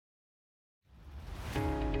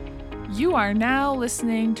You are now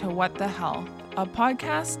listening to What the Health, a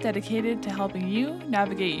podcast dedicated to helping you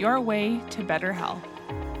navigate your way to better health.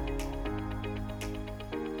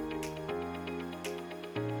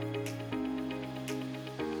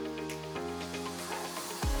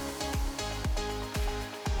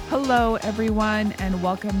 Hello, everyone, and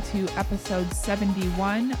welcome to episode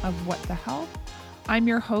 71 of What the Health. I'm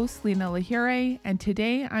your host, Lena Lahire, and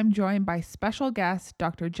today I'm joined by special guest,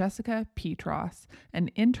 Dr. Jessica Petros,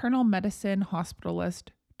 an internal medicine hospitalist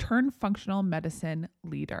turned functional medicine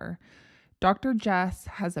leader. Dr. Jess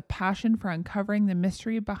has a passion for uncovering the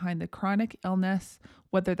mystery behind the chronic illness,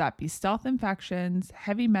 whether that be stealth infections,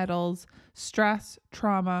 heavy metals, stress,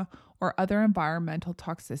 trauma, or other environmental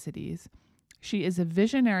toxicities. She is a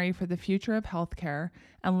visionary for the future of healthcare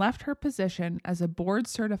and left her position as a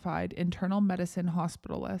board-certified internal medicine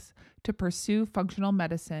hospitalist to pursue functional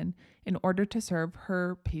medicine in order to serve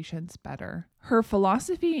her patients better. Her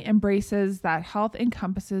philosophy embraces that health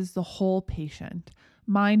encompasses the whole patient,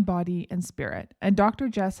 mind, body, and spirit, and Dr.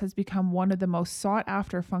 Jess has become one of the most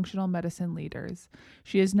sought-after functional medicine leaders.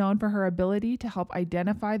 She is known for her ability to help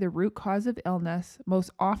identify the root cause of illness, most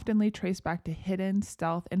oftenly traced back to hidden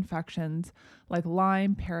stealth infections like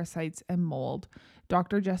Lyme, parasites, and mold,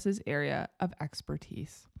 Dr. Jess's area of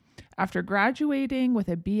expertise. After graduating with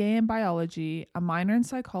a BA in biology, a minor in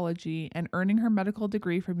psychology, and earning her medical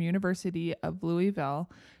degree from University of Louisville,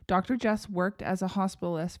 Dr. Jess worked as a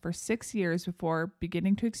hospitalist for 6 years before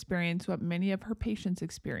beginning to experience what many of her patients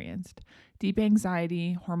experienced: deep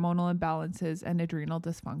anxiety, hormonal imbalances, and adrenal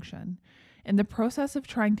dysfunction. In the process of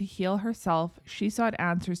trying to heal herself, she sought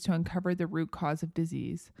answers to uncover the root cause of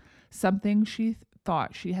disease, something she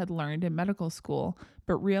thought she had learned in medical school,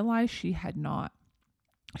 but realized she had not.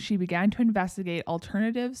 She began to investigate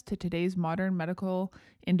alternatives to today's modern medical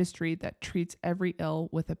industry that treats every ill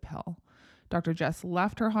with a pill. Dr. Jess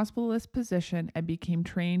left her hospitalist position and became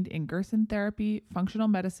trained in Gerson therapy, functional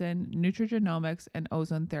medicine, nutrigenomics, and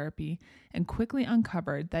ozone therapy, and quickly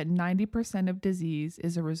uncovered that 90% of disease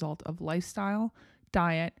is a result of lifestyle,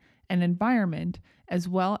 diet, and environment, as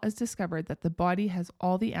well as discovered that the body has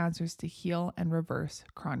all the answers to heal and reverse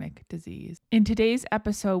chronic disease. In today's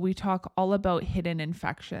episode, we talk all about hidden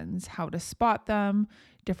infections, how to spot them,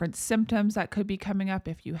 different symptoms that could be coming up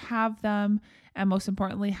if you have them, and most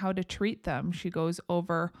importantly, how to treat them. She goes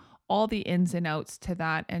over all the ins and outs to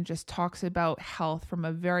that and just talks about health from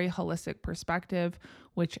a very holistic perspective,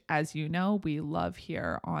 which, as you know, we love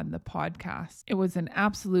here on the podcast. It was an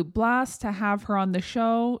absolute blast to have her on the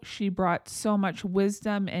show. She brought so much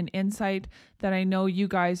wisdom and insight that I know you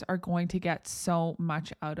guys are going to get so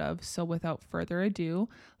much out of. So without further ado,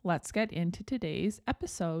 let's get into today's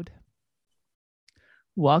episode.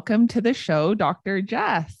 Welcome to the show, Dr.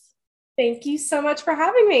 Jess. Thank you so much for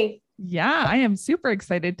having me. Yeah, I am super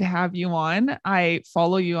excited to have you on. I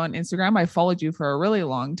follow you on Instagram. I followed you for a really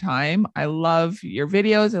long time. I love your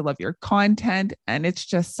videos. I love your content. And it's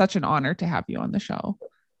just such an honor to have you on the show.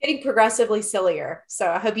 Getting progressively sillier. So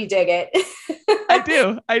I hope you dig it.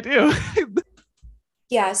 I do.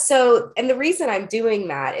 Yeah. So, and the reason I'm doing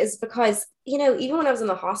that is because, even when I was in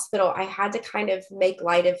the hospital, I had to kind of make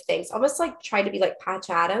light of things, almost like try to be like Patch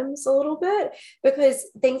Adams a little bit, because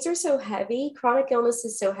things are so heavy. Chronic illness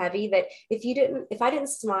is so heavy that if I didn't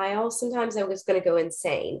smile, sometimes I was going to go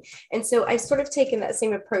insane. And so I've sort of taken that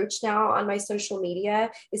same approach now on my social media,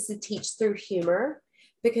 is to teach through humor,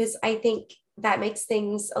 because I think that makes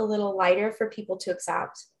things a little lighter for people to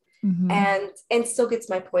accept. Mm-hmm. and still gets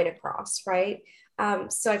my point across, right?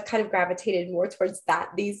 So I've kind of gravitated more towards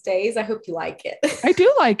that these days. I hope you like it. I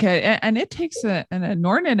do like it. And it takes an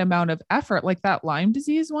inordinate amount of effort, like that Lyme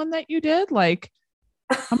disease one that you did. Like,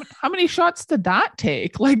 how many shots did that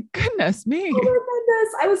take? Like, goodness me. Oh my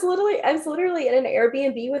goodness. I was literally in an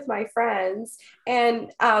Airbnb with my friends,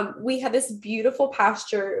 and we had this beautiful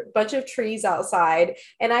pasture, bunch of trees outside.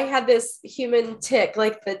 And I had this human tick,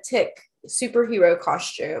 like the tick superhero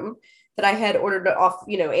costume that I had ordered off,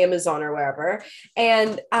 Amazon or wherever.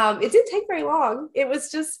 And it didn't take very long. It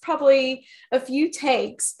was just probably a few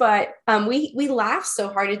takes, but we laughed so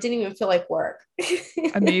hard it didn't even feel like work.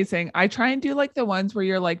 Amazing. I try and do like the ones where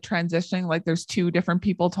you're like transitioning, like there's two different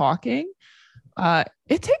people talking.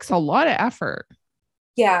 It takes a lot of effort.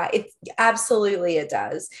 Yeah, it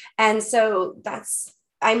does. And so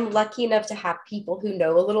I'm lucky enough to have people who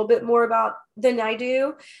know a little bit more about than I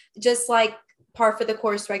do. Just like par for the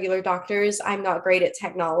course regular doctors, I'm not great at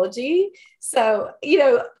technology. So,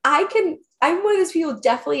 I I'm one of those people who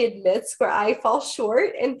definitely admits where I fall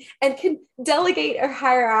short and can delegate or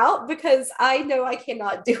hire out because I know I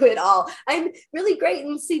cannot do it all. I'm really great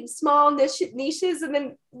in small niches and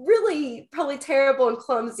then really probably terrible and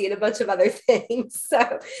clumsy in a bunch of other things.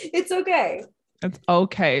 So it's okay. It's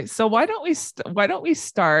okay. So why don't we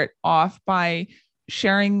start off by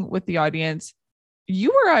sharing with the audience,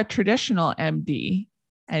 you were a traditional MD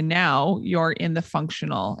and now you're in the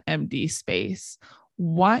functional MD space.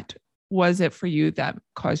 What was it for you that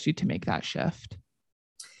caused you to make that shift?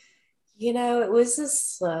 It was a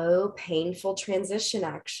slow, painful transition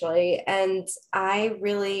actually. And I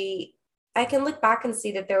can look back and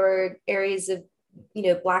see that there were areas of,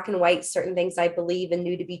 black and white, certain things I believe and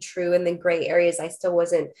knew to be true, and then gray areas I still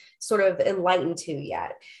wasn't sort of enlightened to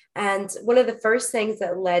yet. And one of the first things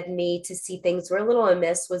that led me to see things were a little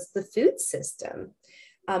amiss was the food system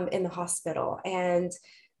in the hospital. And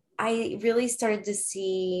I really started to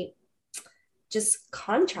see just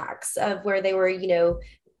contracts of where they were,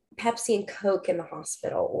 Pepsi and Coke in the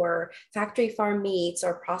hospital, or factory farm meats,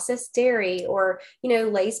 or processed dairy, or,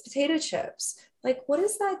 Lay's potato chips. Like, what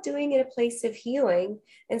is that doing in a place of healing?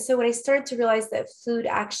 And so when I started to realize that food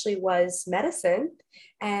actually was medicine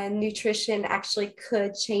and nutrition actually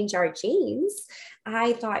could change our genes,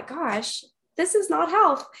 I thought, gosh, this is not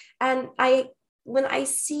health. And when I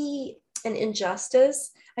see an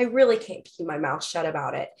injustice, I really can't keep my mouth shut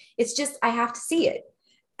about it. It's just, I have to see it.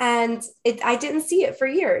 And I didn't see it for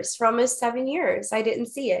years, for almost 7 years. I didn't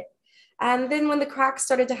see it. And then when the cracks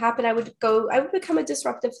started to happen, I would become a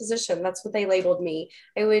disruptive physician. That's what they labeled me.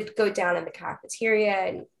 I would go down in the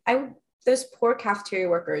cafeteria, and those poor cafeteria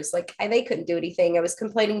workers, like they couldn't do anything. I was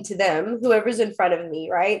complaining to them, whoever's in front of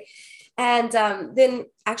me, right? And then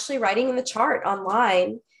actually writing in the chart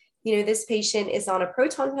online, this patient is on a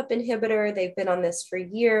proton pump inhibitor. They've been on this for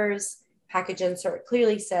years. Package insert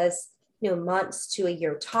clearly says, months to a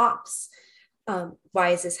year tops. Why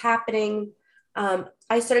is this happening?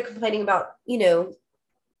 I started complaining about,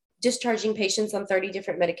 discharging patients on 30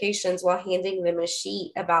 different medications while handing them a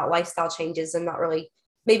sheet about lifestyle changes and not really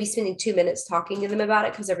maybe spending 2 minutes talking to them about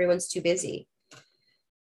it because everyone's too busy.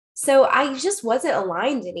 So I just wasn't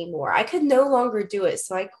aligned anymore. I could no longer do it.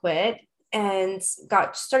 So I quit and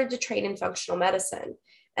started to train in functional medicine.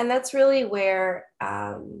 And that's really where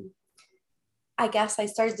I guess I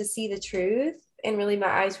started to see the truth, and really my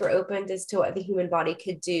eyes were opened as to what the human body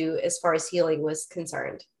could do as far as healing was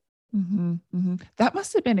concerned. Mm-hmm, mm-hmm. That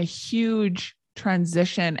must have been a huge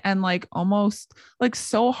transition and like almost like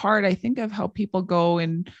so hard. I think of how people go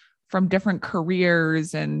in from different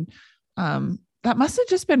careers and that must have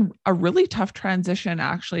just been a really tough transition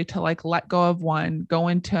actually to like let go of one, go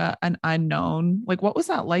into an unknown. Like, what was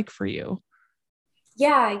that like for you?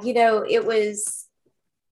 Yeah, it was,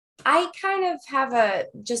 I kind of have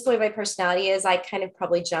just the way my personality is, I kind of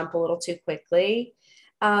probably jump a little too quickly.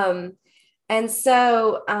 Um, and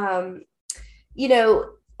so, you know,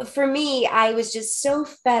 for me, I was just so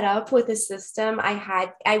fed up with the system.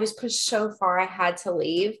 I was pushed so far, I had to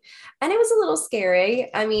leave. And it was a little scary.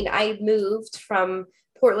 I mean, I moved from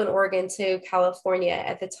Portland, Oregon to California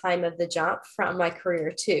at the time of the jump from my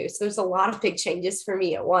career too. So there's a lot of big changes for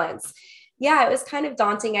me at once. Yeah, it was kind of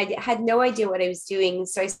daunting. I had no idea what I was doing.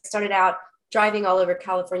 So I started out driving all over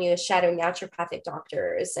California, shadowing naturopathic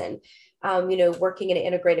doctors and, working in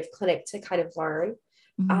an integrative clinic to kind of learn.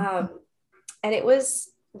 Mm-hmm. And it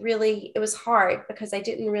was hard because I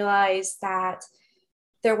didn't realize that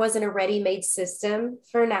there wasn't a ready-made system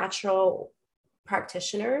for natural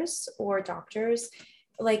practitioners or doctors.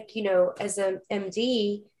 Like, as an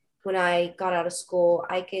MD, when I got out of school,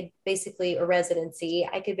 or residency,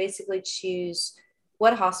 I could basically choose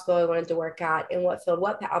what hospital I wanted to work at and what field,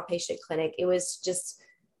 what outpatient clinic. It was just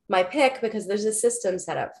my pick because there's a system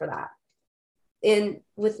set up for that.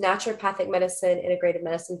 With naturopathic medicine, integrative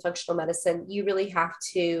medicine, functional medicine, you really have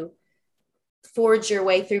to forge your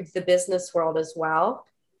way through the business world as well.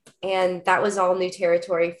 And that was all new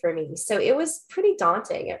territory for me. So it was pretty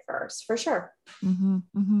daunting at first, for sure. Mm-hmm,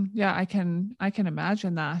 mm-hmm. Yeah, I can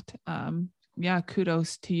imagine that. Yeah,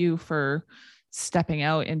 kudos to you for stepping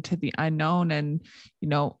out into the unknown and,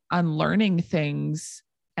 unlearning things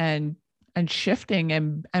and shifting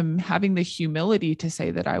and having the humility to say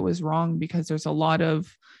that I was wrong, because there's a lot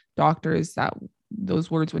of doctors that those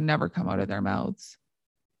words would never come out of their mouths.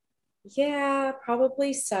 Yeah,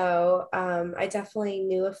 probably so. I definitely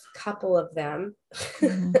knew a couple of them.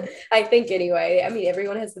 Mm-hmm. I think anyway. I mean,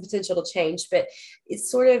 everyone has the potential to change, but it's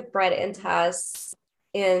sort of bred into us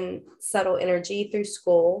in subtle energy through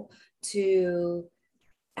school to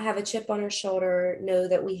have a chip on our shoulder, know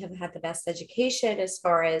that we have had the best education as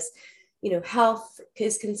far as health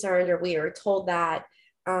is concerned, or we are told that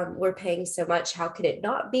we're paying so much, how could it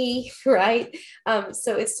not be? Right.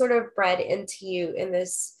 So it's sort of bred into you in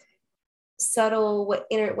this subtle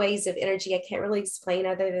inner ways of energy. I can't really explain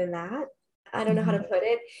other than that. I don't know how to put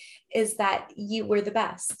it, is that you were the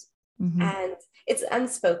best. And it's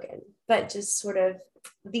unspoken, but just sort of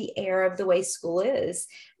the air of the way school is.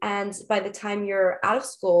 And by the time you're out of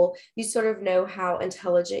school, you sort of know how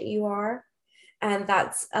intelligent you are. And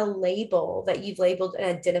that's a label that you've labeled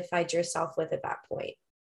and identified yourself with at that point.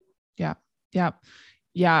 Yeah. Yeah.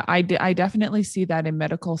 Yeah. I definitely see that in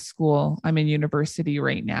medical school. I'm in university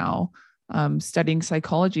right now, studying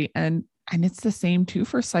psychology, and it's the same too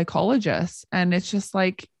for psychologists. And it's just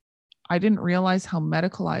like, I didn't realize how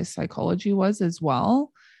medicalized psychology was as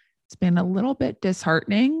well. It's been a little bit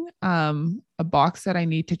disheartening, a box that I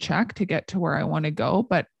need to check to get to where I want to go.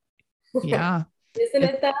 But yeah. Isn't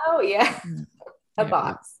it though? Yeah. A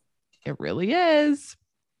box. It really is.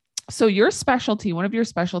 So your specialty, one of your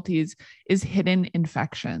specialties is hidden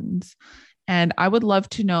infections. And I would love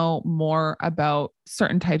to know more about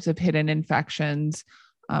certain types of hidden infections.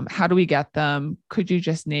 How do we get them? Could you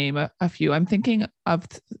just name a few? I'm thinking of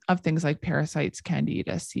things like parasites,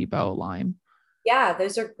 candida, SIBO, Lyme. Yeah,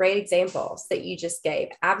 those are great examples that you just gave.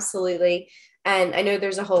 Absolutely. And I know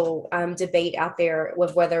there's a whole debate out there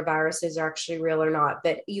with whether viruses are actually real or not,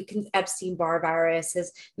 but Epstein-Barr virus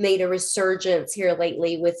has made a resurgence here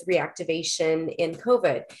lately with reactivation in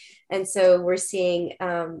COVID. And so we're seeing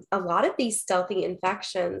a lot of these stealthy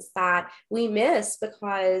infections that we miss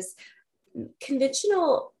because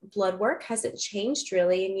conventional blood work hasn't changed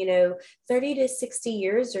really in 30 to 60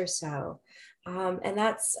 years or so. And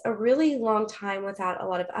that's a really long time without a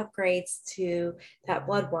lot of upgrades to that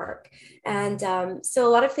blood work. And so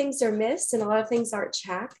a lot of things are missed and a lot of things aren't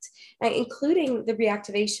checked, including the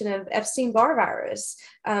reactivation of Epstein-Barr virus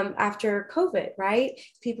after COVID, right?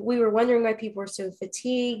 We were wondering why people were so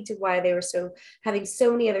fatigued, why they were having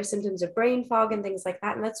so many other symptoms of brain fog and things like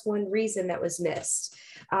that. And that's one reason that was missed.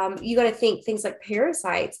 You got to think things like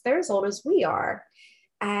parasites, they're as old as we are.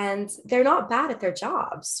 And they're not bad at their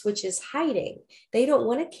jobs, which is hiding. They don't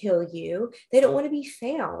want to kill you. They don't want to be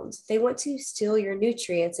found. They want to steal your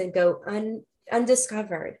nutrients and go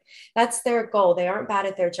undiscovered. That's their goal. They aren't bad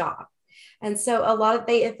at their job. And so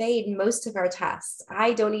they evade most of our tests.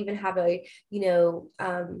 I don't even have a,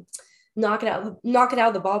 knock it out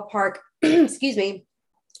of the ballpark, excuse me,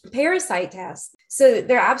 parasite test. So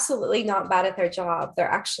they're absolutely not bad at their job. They're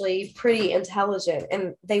actually pretty intelligent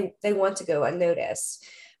and they want to go unnoticed.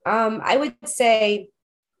 I would say,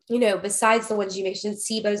 besides the ones you mentioned,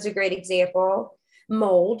 SIBO is a great example.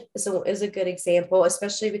 Mold is a good example,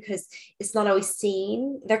 especially because it's not always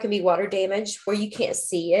seen. There can be water damage where you can't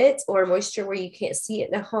see it, or moisture where you can't see it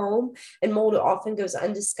in a home. And mold often goes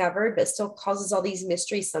undiscovered, but still causes all these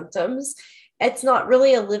mystery symptoms. It's not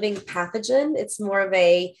really a living pathogen. It's more of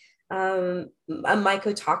a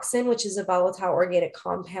mycotoxin, which is a volatile organic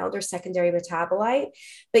compound or secondary metabolite.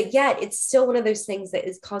 But yet it's still one of those things that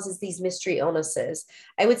causes these mystery illnesses.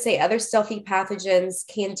 I would say other stealthy pathogens,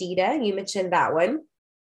 candida, you mentioned that one.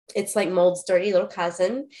 It's like mold's dirty little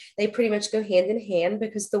cousin. They pretty much go hand in hand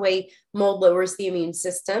because the way mold lowers the immune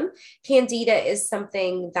system. Candida is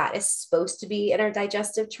something that is supposed to be in our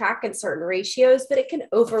digestive tract in certain ratios, but it can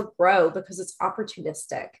overgrow because it's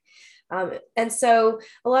opportunistic. And so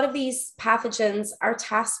a lot of these pathogens, our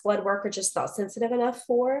task blood work are just not sensitive enough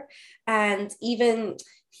for. And even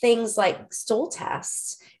things like stool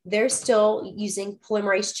tests, they're still using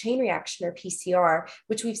polymerase chain reaction or PCR,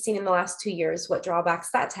 which we've seen in the last 2 years, what drawbacks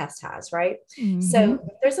that test has, right? Mm-hmm. So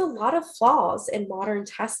there's a lot of flaws in modern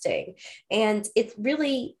testing. And it's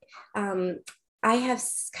really, I have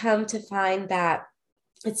come to find that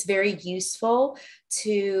it's very useful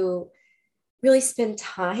to really spend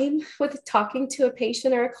time with talking to a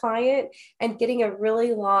patient or a client and getting a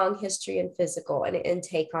really long history and physical and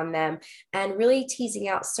intake on them, and really teasing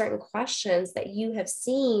out certain questions that you have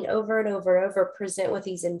seen over and over and over present with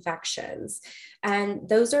these infections. And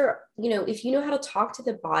those are, if you know how to talk to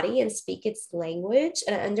the body and speak its language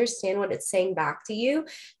and understand what it's saying back to you,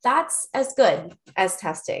 that's as good as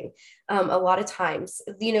testing. A lot of times,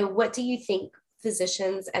 what do you think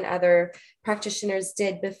physicians and other practitioners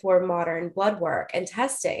did before modern blood work and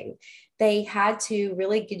testing? They had to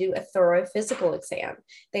really do a thorough physical exam.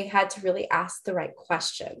 They had to really ask the right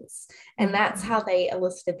questions. And that's how they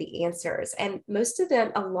elicited the answers. And most of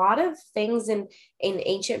them, a lot of things in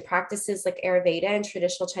ancient practices like Ayurveda and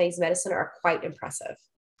traditional Chinese medicine are quite impressive.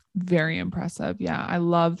 Very impressive. Yeah. I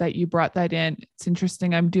love that you brought that in. It's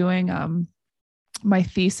interesting. I'm doing my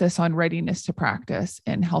thesis on readiness to practice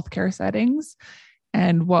in healthcare settings.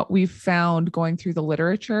 And what we've found going through the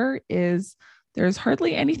literature is there's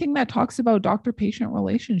hardly anything that talks about doctor-patient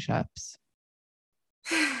relationships.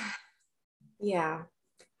 Yeah,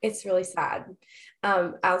 it's really sad.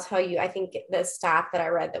 I'll tell you, I think the stat that I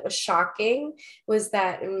read that was shocking was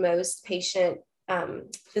that most patient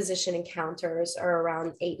physician encounters are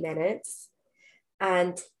around 8 minutes.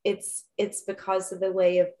 And it's because of the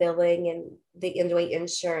way of billing and the way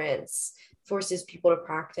insurance forces people to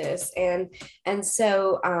practice. And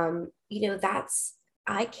so that's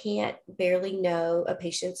I can't barely know a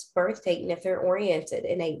patient's birth date and if they're oriented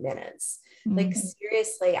in 8 minutes. Like Mm.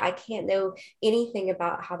 seriously, I can't know anything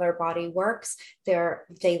about how their body works, their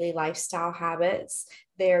daily lifestyle habits,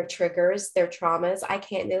 their triggers, their traumas. I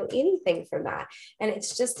can't know anything from that. And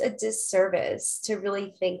it's just a disservice to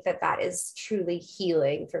really think that that is truly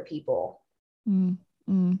healing for people.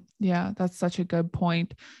 Mm, yeah, that's such a good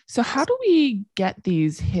point. So, how do we get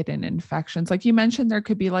these hidden infections? Like you mentioned, there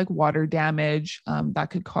could be like water damage that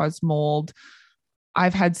could cause mold.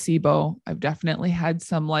 I've had SIBO. I've definitely had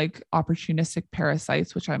some like opportunistic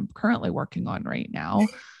parasites, which I'm currently working on right now.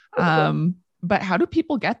 But how do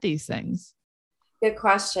people get these things? Good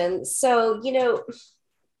question. So,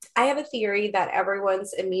 I have a theory that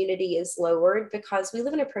everyone's immunity is lowered because we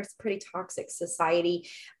live in a pretty toxic society.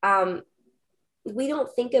 Um, we don't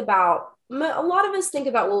think about, a lot of us think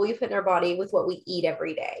about what we put in our body with what we eat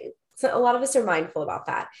every day. So a lot of us are mindful about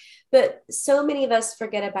that. But so many of us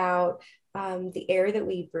forget about the air that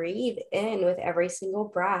we breathe in with every single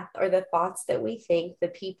breath, or the thoughts that we think, the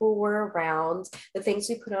people we're around, the things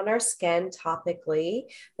we put on our skin topically,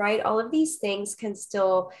 right? All of these things can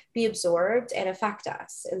still be absorbed and affect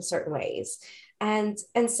us in certain ways. And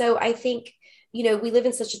so I think we live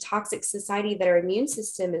in such a toxic society that our immune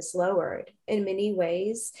system is lowered in many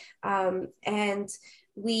ways. And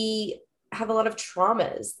we have a lot of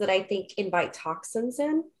traumas that I think invite toxins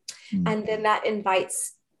in. Mm. And then that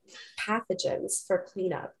invites pathogens for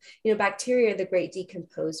cleanup. Bacteria are the great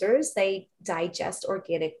decomposers. They digest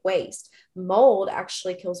organic waste. Mold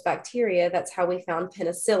actually kills bacteria. That's how we found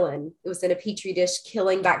penicillin. It was in a petri dish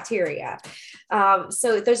killing bacteria.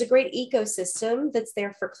 So there's a great ecosystem that's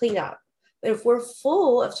there for cleanup. But if we're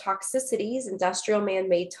full of toxicities, industrial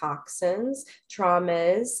man-made toxins,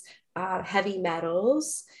 traumas, heavy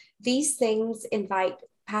metals, these things invite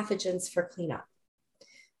pathogens for cleanup.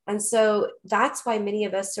 And so that's why many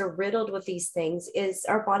of us are riddled with these things, is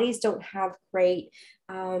our bodies don't have great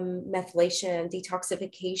methylation,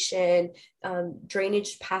 detoxification,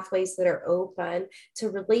 drainage pathways that are open to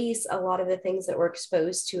release a lot of the things that we're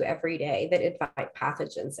exposed to every day that invite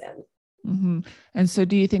pathogens in. Mm-hmm. And so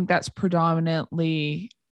do you think that's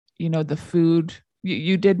predominantly, the food?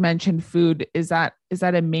 You did mention food. Is that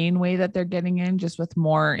a main way that they're getting in, just with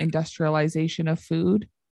more industrialization of food?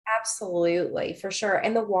 Absolutely, for sure.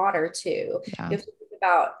 And the water too. Yeah. You have to think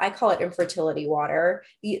about, I call it infertility water.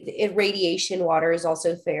 Irradiation water is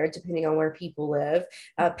also fair depending on where people live.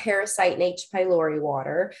 Parasite and H. pylori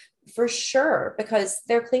water, for sure, because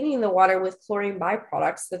they're cleaning the water with chlorine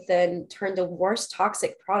byproducts that then turn to worse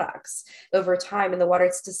toxic products over time in the water.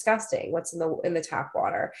 It's disgusting what's in the tap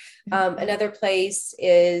water. Another place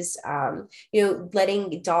is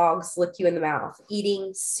letting dogs lick you in the mouth,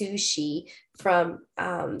 eating sushi from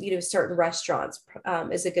certain restaurants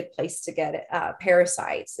is a good place to get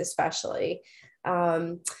parasites, especially.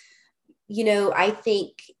 I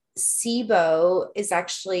think SIBO is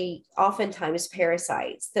actually oftentimes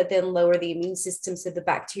parasites that then lower the immune system, so the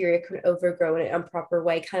bacteria can overgrow in an improper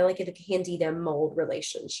way, kind of like a candida mold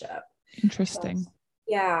relationship. Interesting.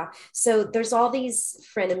 Yeah. So there's all these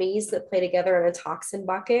frenemies that play together in a toxin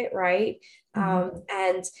bucket, right? Mm-hmm.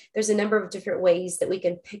 And there's a number of different ways that we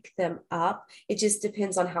can pick them up. It just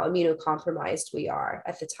depends on how immunocompromised we are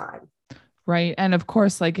at the time. Right. And of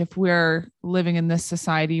course, like if we're living in this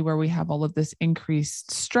society where we have all of this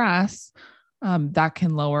increased stress, that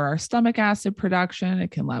can lower our stomach acid production.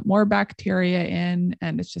 It can let more bacteria in,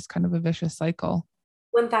 and it's just kind of a vicious cycle.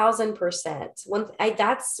 1000%.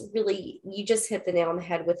 That's really, you just hit the nail on the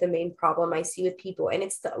head with the main problem I see with people. And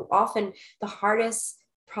it's often the hardest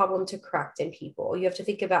problem to correct in people. You have to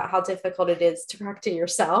think about how difficult it is to correct in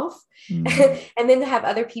yourself, Mm. and then to have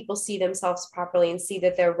other people see themselves properly and see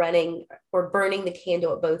that they're running or burning the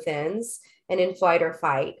candle at both ends and in flight or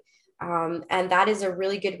fight. And that is a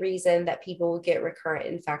really good reason that people will get recurrent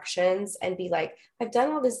infections and be like, I've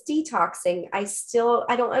done all this detoxing.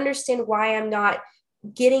 I don't understand why I'm not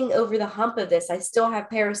getting over the hump of this. I still have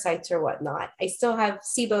parasites or whatnot. I still have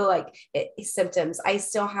SIBO like symptoms. I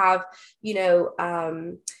still have,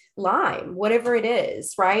 Lyme, whatever it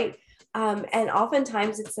is, right? And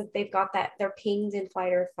oftentimes it's that they've got that they're pinged in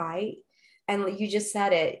flight or fight. And you just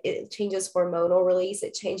said it changes hormonal release,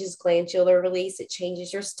 it changes glandular release, it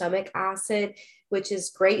changes your stomach acid, which is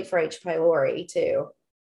great for H. pylori too.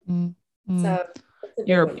 Mm-hmm. So that's a big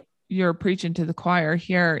You're one. you're preaching to the choir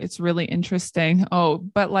here. It's really interesting. Oh,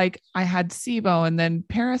 but like I had SIBO and then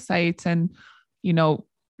parasites and you know,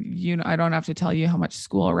 I don't have to tell you how much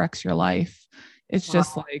school wrecks your life. It's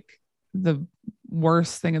just Wow. like the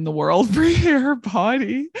worst thing in the world for your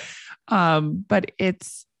body. But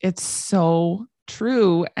it's so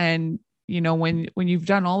true. And when you've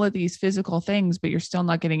done all of these physical things, but you're still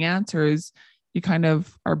not getting answers, you kind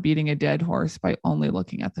of are beating a dead horse by only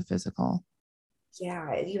looking at the physical.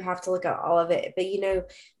 Yeah, you have to look at all of it. But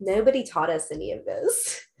nobody taught us any of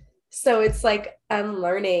this. So it's like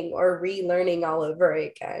unlearning or relearning all over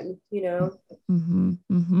again. Mm-hmm,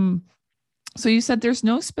 mm-hmm. So you said there's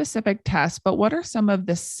no specific test, but what are some of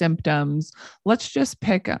the symptoms? Let's just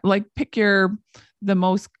pick the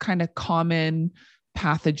most kind of common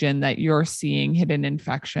pathogen that you're seeing, hidden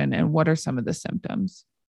infection, and what are some of the symptoms?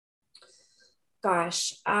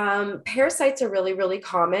 Gosh, parasites are really, really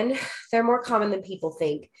common. They're more common than people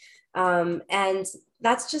think. And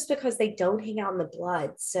that's just because they don't hang out in the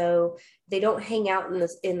blood. So they don't hang out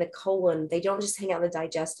in the colon. They don't just hang out in the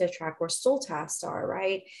digestive tract where stool tests are,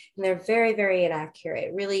 right? And they're very, very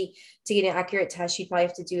inaccurate. Really, to get an accurate test, you probably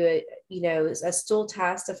have to do a stool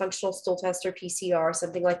test, a functional stool test or PCR,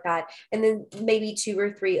 something like that. And then maybe 2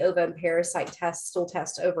 or 3 ovum parasite tests, stool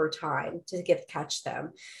tests over time to catch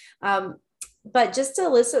them. But just to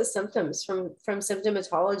elicit symptoms from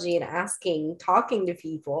symptomatology and talking to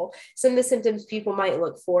people, some of the symptoms people might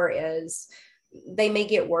look for is they may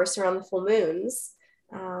get worse around the full moons,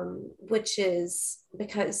 which is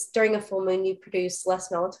because during a full moon you produce less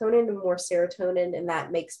melatonin and more serotonin, and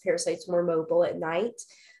that makes parasites more mobile at night,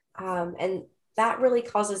 and that really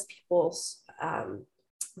causes people's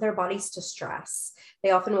their bodies to stress.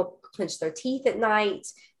 They often will clench their teeth at night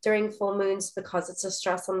during full moons because it's a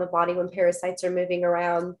stress on the body when parasites are moving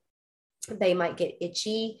around. They might get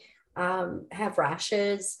itchy, have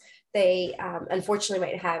rashes. They unfortunately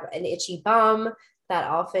might have an itchy bum. That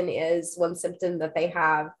often is one symptom that they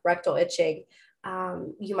have, rectal itching.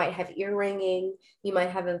 You might have ear ringing. You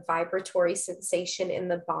might have a vibratory sensation in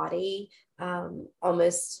the body,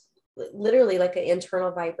 almost literally like an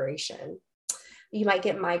internal vibration. You might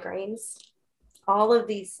get migraines. All of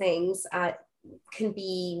these things can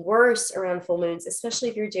be worse around full moons, especially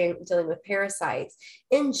if you're dealing with parasites.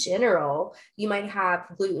 In general, you might have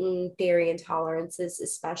gluten, dairy intolerances,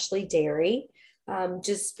 especially dairy,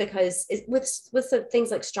 just because with the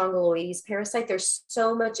things like Strongyloides parasite, there's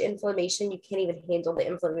so much inflammation, you can't even handle the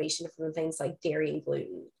inflammation from things like dairy and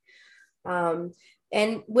gluten.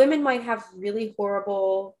 And women might have really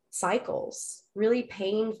horrible cycles, really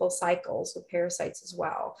painful cycles with parasites as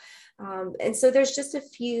well. And so there's just a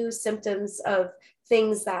few symptoms of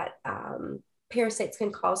things that parasites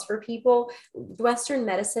can cause for people. Western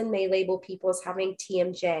medicine may label people as having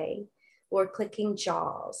TMJ or clicking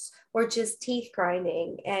jaws or just teeth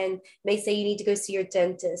grinding, and may say you need to go see your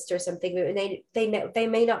dentist or something. And they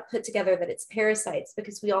may not put together that it's parasites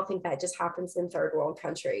because we all think that just happens in third world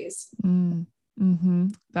countries. Mm-hmm.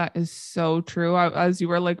 That is so true. As you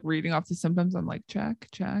were like reading off the symptoms, I'm like, check,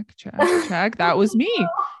 check, check, check. That was me.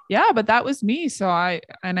 Yeah, but that was me. So I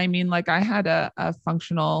mean, like I had a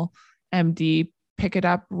functional MD pick it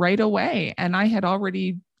up right away. And I had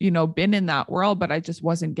already, been in that world, but I just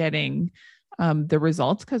wasn't getting the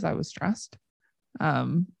results because I was stressed.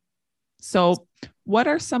 So what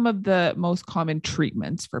are some of the most common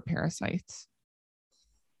treatments for parasites?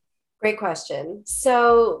 Great question.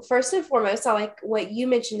 So, first and foremost, I like what you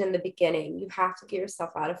mentioned in the beginning. You have to get yourself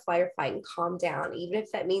out of flight or fight and calm down, even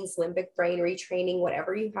if that means limbic brain retraining,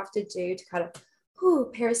 whatever you have to do to kind of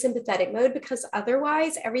parasympathetic mode, because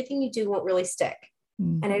otherwise, everything you do won't really stick.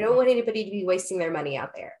 Mm. And I don't want anybody to be wasting their money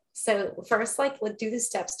out there. So, first, let's do the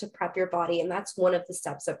steps to prep your body. And that's one of the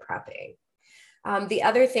steps of prepping. The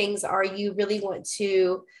other things are you really want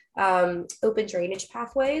to open drainage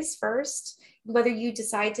pathways first, whether you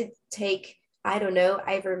decide to take, I don't know,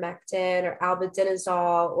 ivermectin or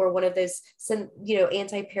albendazole or one of those,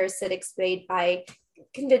 anti-parasitics made by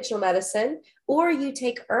conventional medicine, or you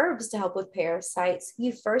take herbs to help with parasites.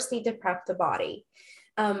 You first need to prep the body.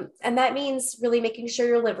 And that means really making sure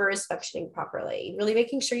your liver is functioning properly, really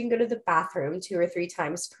making sure you can go to the bathroom 2 or 3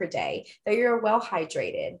 times per day, that you're well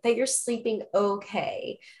hydrated, that you're sleeping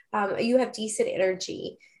okay, you have decent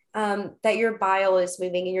energy, that your bile is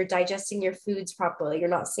moving and you're digesting your foods properly. You're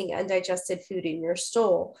not seeing undigested food in your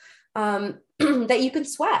stool, that you can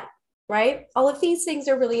sweat, right? All of these things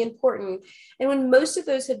are really important. And when most of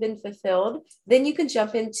those have been fulfilled, then you can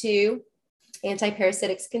jump into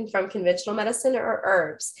Antiparasitics from conventional medicine or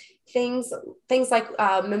herbs. Things like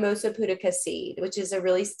mimosa pudica seed, which is a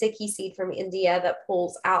really sticky seed from India that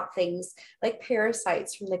pulls out things like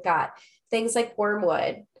parasites from the gut. Things like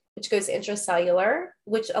wormwood, which goes intracellular,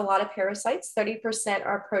 which a lot of parasites, 30%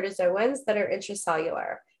 are protozoans that are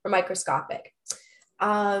intracellular or microscopic.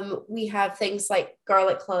 We have things like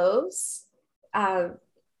garlic cloves,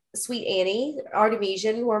 sweet anise,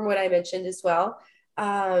 artemisian, wormwood I mentioned as well.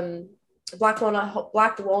 Black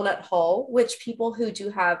walnut hull, which people who do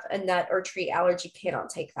have a nut or tree allergy cannot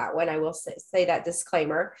take that one. I will say that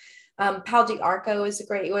disclaimer. Pau d'arco is a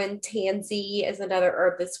great one. Tansy is another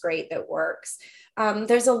herb that's great that works.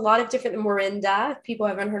 There's a lot of different morinda. If people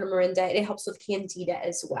haven't heard of morinda, it helps with candida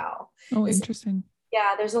as well. Oh, interesting.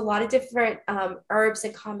 Yeah, there's a lot of different herbs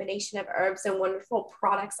and combination of herbs and wonderful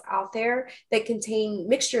products out there that contain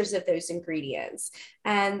mixtures of those ingredients.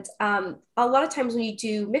 And a lot of times when you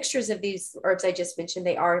do mixtures of these herbs I just mentioned,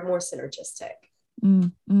 they are more synergistic.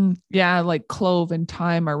 Yeah, like clove and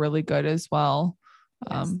thyme are really good as well.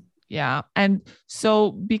 Yes. Yeah. And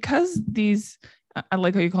so because these, I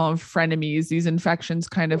like how you call them frenemies, these infections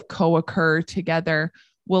kind of co-occur together,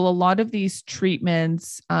 will a lot of these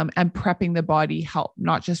treatments and prepping the body help,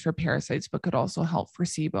 not just for parasites, but could also help for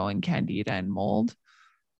SIBO and candida and mold?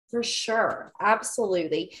 For sure.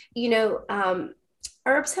 Absolutely.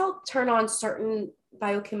 Herbs help turn on certain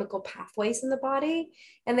biochemical pathways in the body,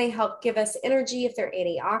 and they help give us energy if they're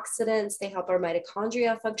antioxidants. They help our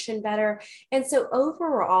mitochondria function better. And so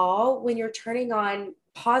overall, when you're turning on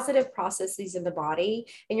positive processes in the body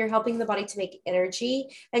and you're helping the body to make energy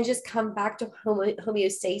and just come back to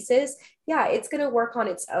homeostasis, yeah, it's going to work on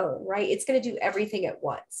its own, right? It's going to do everything at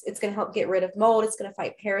once. It's going to help get rid of mold. It's going to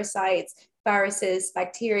fight parasites, viruses,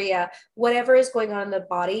 bacteria, whatever is going on in the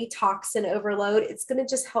body, toxin overload. It's going to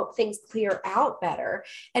just help things clear out better.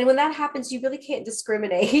 And when that happens, you really can't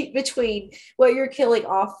discriminate between what you're killing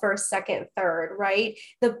off first, second, third, right?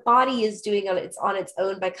 The body is doing on its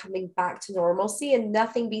own by coming back to normalcy, and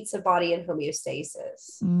nothing beats a body in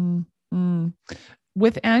homeostasis.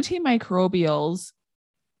 With antimicrobials,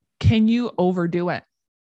 can you overdo it?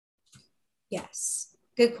 Yes.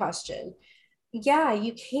 Good question. Yeah,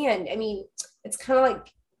 you can. I mean, it's kind of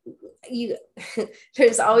like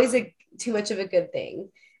there's always too much of a good thing.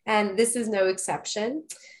 And this is no exception.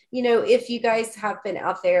 If you guys have been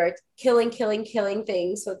out there killing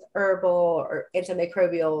things with herbal or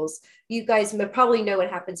antimicrobials, you guys probably know what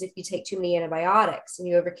happens if you take too many antibiotics and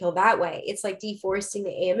you overkill that way. It's like deforesting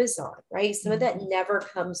the Amazon, right? Some of that never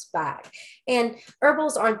comes back. And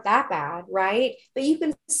herbals aren't that bad, right? But you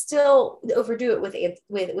can still overdo it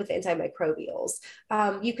with antimicrobials.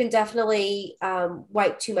 You can definitely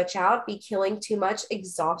wipe too much out, be killing too much,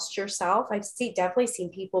 exhaust yourself. I've definitely seen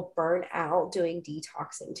people burn out doing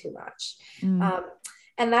detoxing too much.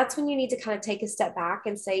 And that's when you need to kind of take a step back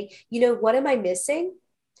and say, what am I missing?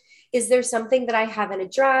 Is there something that I haven't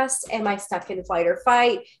addressed? Am I stuck in flight or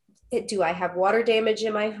fight? Do I have water damage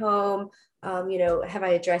in my home? Have I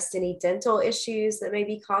addressed any dental issues that may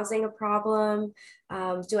be causing a problem?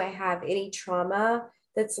 Do I have any trauma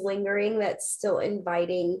that's lingering, that's still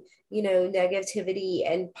inviting, negativity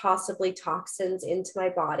and possibly toxins into my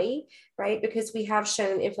body, right? Because we have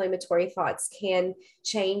shown inflammatory thoughts can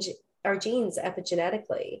change our genes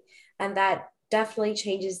epigenetically, and that definitely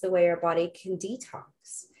changes the way our body can detox.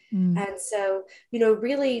 And so,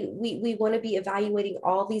 really, we want to be evaluating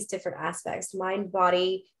all these different aspects, mind,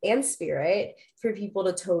 body, and spirit, for people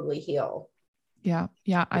to totally heal. Yeah.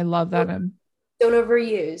 I love that. Don't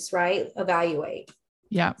overuse, right? Evaluate.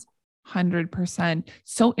 Yeah. 100%.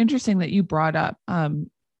 So interesting that you brought up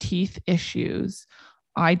teeth issues.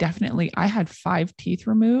 I had 5 teeth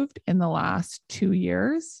removed in the last 2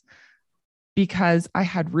 years because I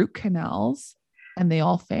had root canals and they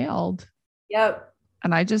all failed. Yep.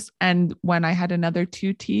 And when I had another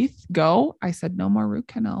 2 teeth go, I said, no more root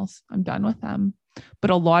canals. I'm done with them. But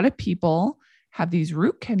a lot of people have these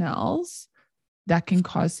root canals that can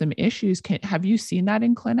cause some issues. Have you seen that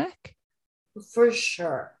in clinic? For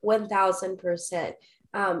sure. 1000%.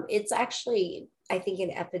 It's actually, I think, an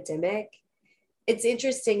epidemic. It's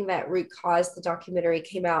interesting that Root Cause, the documentary,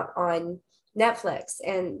 came out on Netflix,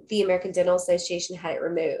 and the American Dental Association had it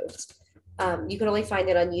removed. You can only find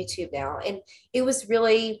it on YouTube now. And it was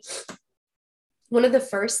really one of the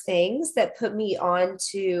first things that put me on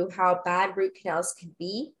to how bad root canals could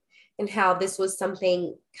be, and how this was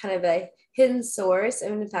something kind of a hidden source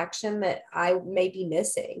of infection that I may be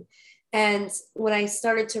missing. And when I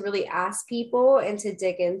started to really ask people and to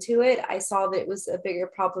dig into it, I saw that it was a bigger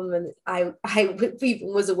problem than I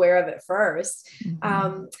even was aware of at first.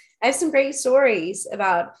 I have some great stories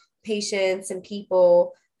about patients and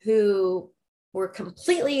people who were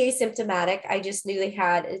completely asymptomatic. I just knew they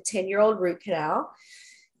had a 10-year-old root canal,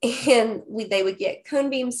 and they would get cone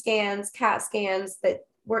beam scans, CAT scans that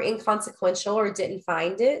were inconsequential or didn't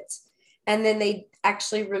find it. And then they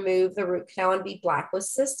actually remove the root canal and be black with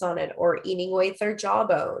cysts on it, or eating away their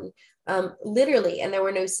jawbone, literally. And there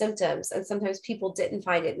were no symptoms. And sometimes people didn't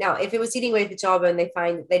find it. Now, if it was eating away the jawbone, they'd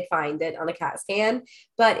find it on a CAT scan.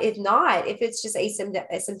 But if not, if it's just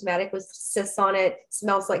asymptomatic with cysts on it,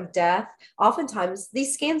 smells like death, oftentimes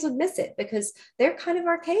these scans would miss it because they're kind of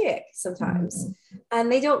archaic sometimes.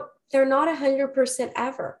 And they're not 100%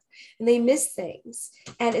 ever, and they miss things.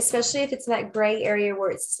 And especially if it's in that gray area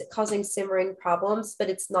where it's causing simmering problems, but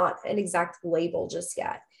it's not an exact label just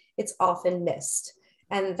yet, it's often missed.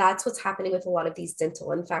 And that's what's happening with a lot of these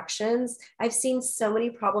dental infections. I've seen so many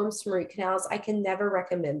problems from root canals. I can never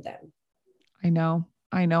recommend them. I know.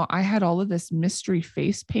 I had all of this mystery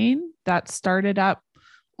face pain that started up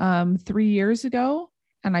 3 years ago.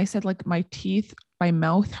 And I said, like, my teeth, my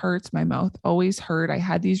mouth hurts. My mouth always hurt. I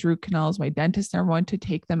had these root canals. My dentist never wanted to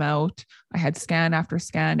take them out. I had scan after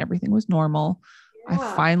scan. Everything was normal. Yeah.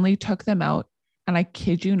 I finally took them out, and I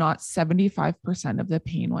kid you not, 75% of the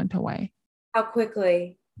pain went away. How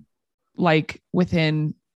quickly? Like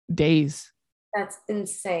within days. That's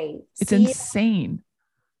insane. It's insane.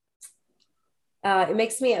 It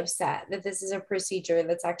makes me upset that this is a procedure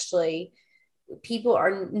that's actually, I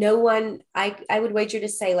would wager to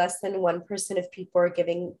say less than 1% of people are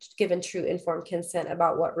given true informed consent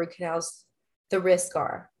about what root canals, the risk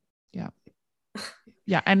are. Yeah.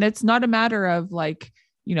 Yeah. And it's not a matter of like,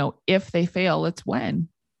 if they fail, it's when.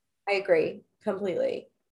 I agree completely.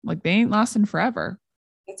 Like, they ain't lasting forever.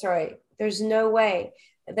 That's right. There's no way.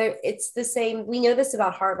 It's the same. We know this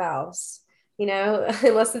about heart valves,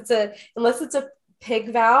 unless it's a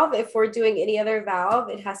pig valve. If we're doing any other valve,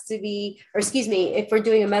 it has to be, or excuse me, if we're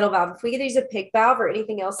doing a metal valve, if we use a pig valve or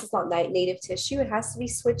anything else that's not native tissue, it has to be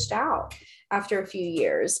switched out after a few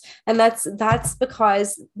years. And that's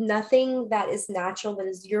because nothing that is natural, that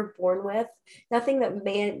is you're born with, nothing that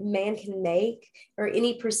man can make, or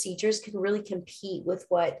any procedures can really compete with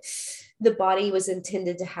what the body was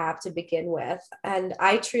intended to have to begin with. And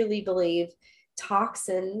I truly believe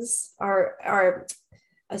toxins are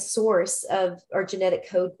a source of our genetic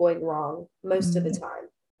code going wrong most of the time.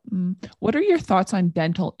 What are your thoughts on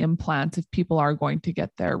dental implants if people are going to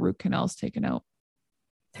get their root canals taken out?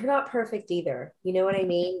 They're not perfect either. You know what I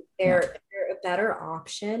mean? They're a better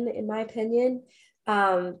option, in my opinion.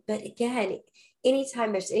 But again,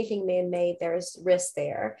 anytime there's anything man-made, there's risk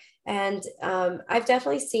there. And I've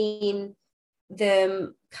definitely seen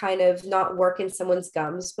them kind of not work in someone's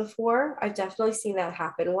gums before. I've definitely seen that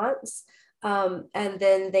happen once. And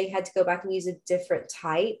then they had to go back and use a different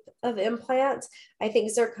type of implant. I think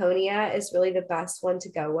zirconia is really the best one to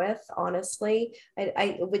go with, honestly.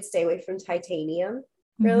 I would stay away from titanium,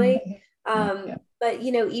 really. But,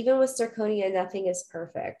 even with zirconia, nothing is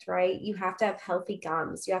perfect, right? You have to have healthy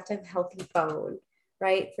gums. You have to have healthy bone,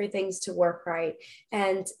 right, for things to work right.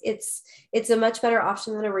 And it's a much better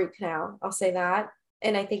option than a root canal. I'll say that.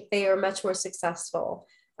 And I think they are much more successful.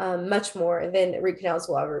 Much more than root canals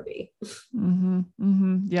will ever be.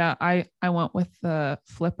 Yeah, I went with the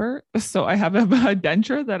flipper. So I have a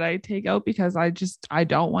denture that I take out because I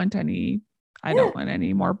don't want any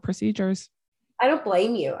more procedures. I don't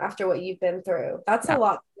blame you after what you've been through. That's a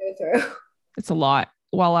lot to go through. It's a lot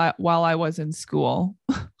while I was in school.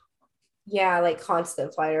 Yeah, like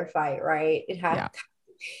constant flight or fight, right? It had,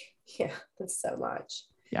 yeah, that's so much.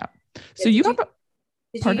 Yeah. So did you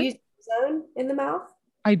use ozone in the mouth?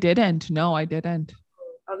 I didn't. No, I didn't.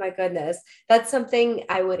 Oh my goodness. That's something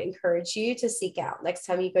I would encourage you to seek out next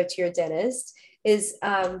time you go to your dentist. Is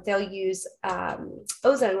they'll use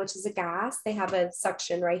ozone, which is a gas. They have a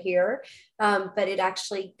suction right here, but it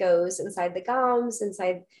actually goes inside the gums,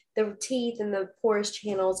 inside the teeth and the porous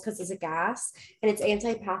channels because it's a gas, and it's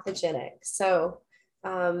anti-pathogenic. So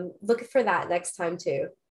look for that next time too.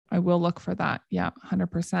 I will look for that. Yeah,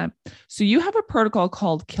 100%. So you have a protocol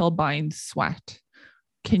called Kill Bind Sweat.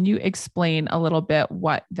 Can you explain a little bit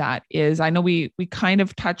what that is? I know we kind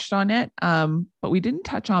of touched on it, but we didn't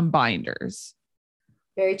touch on binders.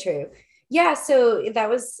 Very true. Yeah, so that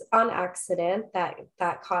was on accident that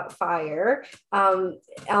caught fire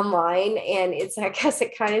online, and I guess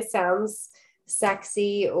it kind of sounds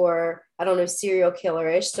sexy, or I don't know, serial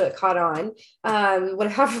killerish, so it caught on.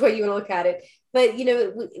 Whatever way you want to look at it. But,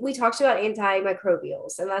 we talked about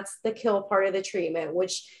antimicrobials, and that's the kill part of the treatment,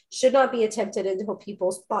 which should not be attempted until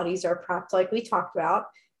people's bodies are prepped, like we talked about.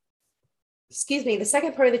 Excuse me. The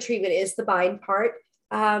second part of the treatment is the bind part.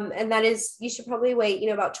 And that is, you should probably wait,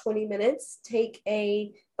 about 20 minutes, take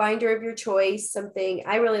a binder of your choice, something,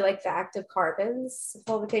 I really like the active carbons,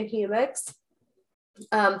 fulvic and humics.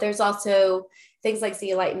 There's also things like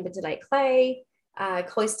zeolite and bentonite clay.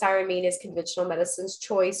 Cholestyramine is conventional medicine's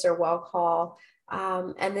choice or well call.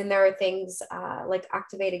 And then there are things like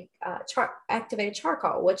activated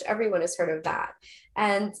charcoal, which everyone has heard of that.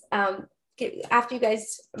 And after you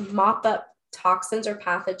guys mop up toxins or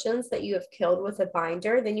pathogens that you have killed with a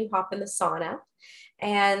binder, then you hop in the sauna.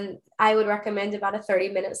 And I would recommend about a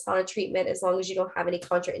 30-minute sauna treatment as long as you don't have any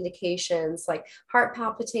contraindications like heart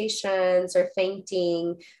palpitations or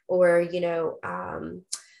fainting, or,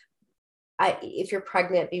 if you're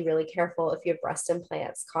pregnant, be really careful. If you have breast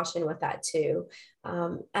implants, caution with that too.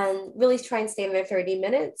 And really try and stay in there 30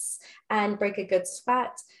 minutes and break a good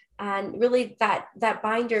sweat. And really that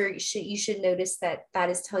binder, you should notice that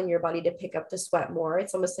is telling your body to pick up the sweat more.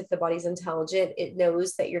 It's almost like the body's intelligent. It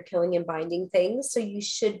knows that you're killing and binding things. So you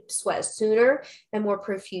should sweat sooner and more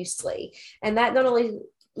profusely. And that not only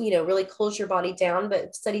really cools your body down,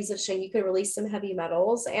 but studies have shown you can release some heavy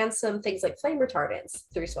metals and some things like flame retardants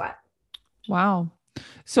through sweat. Wow.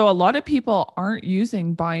 So a lot of people aren't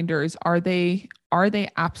using binders. Are they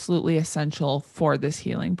absolutely essential for this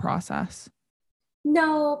healing process?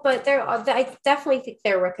 No, but I definitely think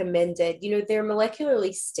they're recommended. They're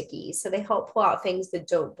molecularly sticky, so they help pull out things that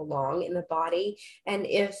don't belong in the body. And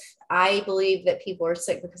if I believe that people are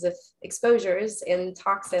sick because of exposures and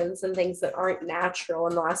toxins and things that aren't natural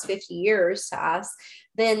in the last 50 years to us,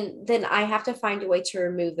 then I have to find a way to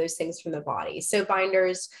remove those things from the body. So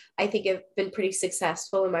binders, I think, have been pretty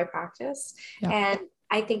successful in my practice. Yeah. And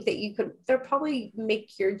I think that they'll probably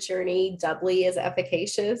make your journey doubly as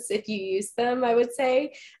efficacious if you use them, I would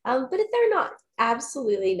say. But they're not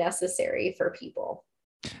absolutely necessary for people.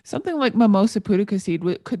 Something like mimosa pudica seed,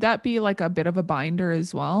 could that be like a bit of a binder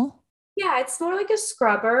as well? Yeah, it's more like a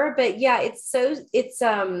scrubber, but yeah, it's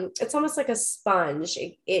almost like a sponge.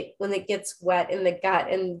 It when it gets wet in the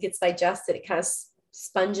gut and gets digested, it kind of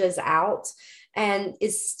sponges out and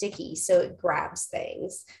is sticky, so it grabs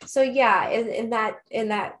things. So yeah, in that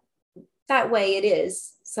way, it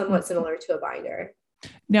is somewhat similar to a binder.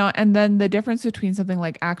 Now, and then the difference between something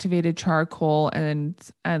like activated charcoal and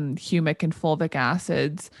humic and fulvic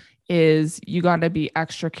acids is you got to be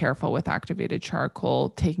extra careful with activated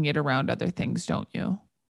charcoal, taking it around other things, don't you?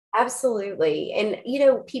 Absolutely. And,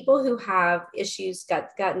 people who have issues,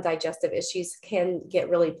 gut and digestive issues can get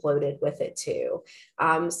really bloated with it too.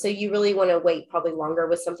 So you really want to wait probably longer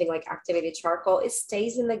with something like activated charcoal. It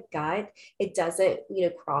stays in the gut. It doesn't,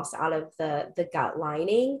 cross out of the gut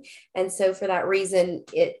lining. And so for that reason,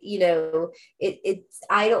 I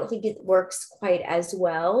don't think it works quite as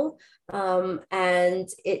well. And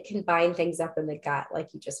it can bind things up in the gut,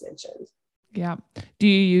 like you just mentioned. Yeah. Do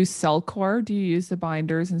you use Cellcore? Do you use the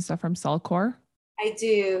binders and stuff from Cellcore? I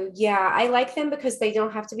do. Yeah. I like them because they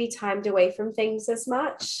don't have to be timed away from things as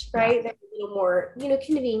much, Yeah. right? They're a little more,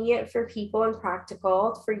 convenient for people and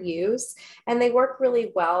practical for use. And they work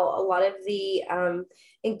really well. A lot of the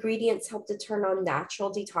ingredients help to turn on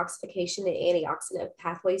natural detoxification and antioxidant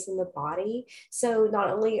pathways in the body. So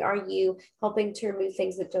not only are you helping to remove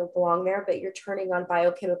things that don't belong there, but you're turning on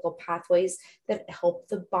biochemical pathways that help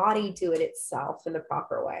the body do it itself in the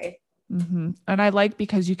proper way. Mm-hmm. And I like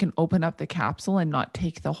because you can open up the capsule and not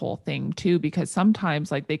take the whole thing too, because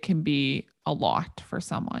sometimes like they can be a lot for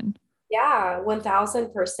someone. Yeah,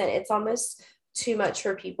 1000%. It's almost too much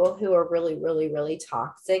for people who are really, really, really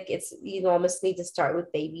toxic. You almost need to start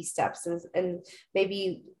with baby steps and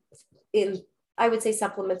maybe in, I would say,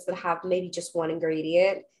 supplements that have maybe just one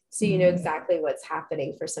ingredient. So you know Mhm. exactly what's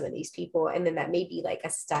happening for some of these people. And then that may be like a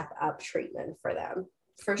step up treatment for them,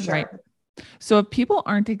 for Right. sure. So if people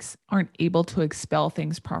aren't able to expel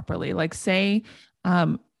things properly, like say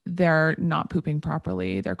they're not pooping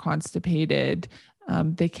properly, they're constipated,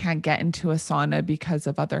 they can't get into a sauna because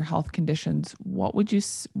of other health conditions, what would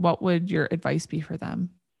your advice be for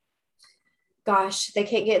them? Gosh, they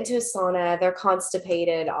can't get into a sauna, they're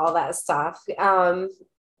constipated, all that stuff. I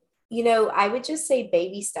would just say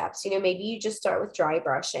baby steps. Maybe you just start with dry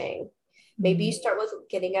brushing. Maybe you Mm, start with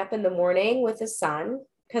getting up in the morning with the sun,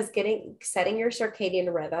 because setting your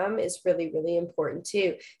circadian rhythm is really, really important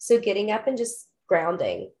too. So getting up and just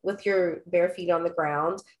grounding with your bare feet on the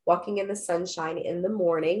ground, walking in the sunshine in the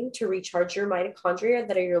morning to recharge your mitochondria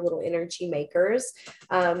that are your little energy makers,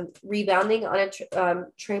 rebounding on a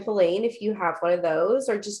trampoline if you have one of those,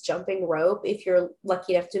 or just jumping rope if you're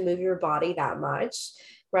lucky enough to move your body that much,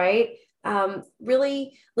 right?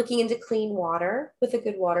 Really looking into clean water with a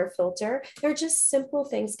good water filter. They're just simple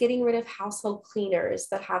things, getting rid of household cleaners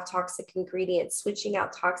that have toxic ingredients, switching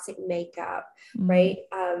out toxic makeup, Mm, right?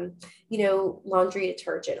 Laundry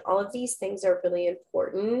detergent. All of these things are really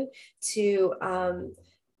important to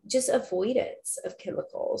just avoidance of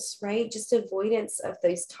chemicals, right? Just avoidance of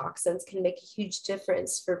those toxins can make a huge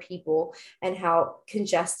difference for people and how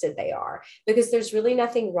congested they are, because there's really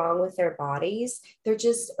nothing wrong with their bodies. They're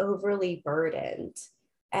just overly burdened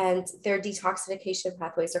and their detoxification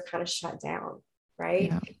pathways are kind of shut down, right?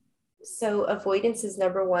 yeah. So avoidance is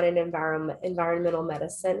number one in environmental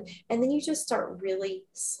medicine. And then you just start really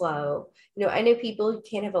slow. I know people who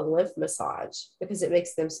can't have a lymph massage because it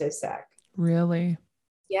makes them so sick. Really?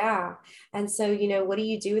 Yeah. And so, what do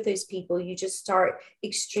you do with those people? You just start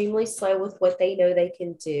extremely slow with what they know they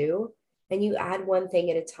can do, and you add one thing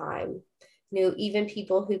at a time. Even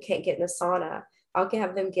people who can't get in the sauna, I'll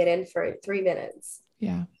have them get in for 3 minutes,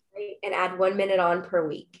 Yeah. right? And add 1 minute on per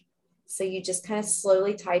week. So you just kind of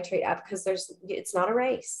slowly titrate up because it's not a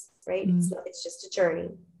race, right? Mm, It's just a journey.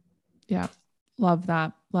 yeah. Love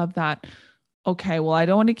that. Love that. Okay. Well, I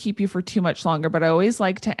don't want to keep you for too much longer, but I always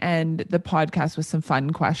like to end the podcast with some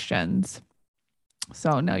fun questions.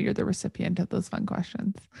 So now you're the recipient of those fun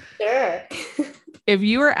questions. Sure. If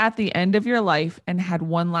you were at the end of your life and had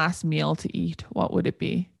one last meal to eat, what would it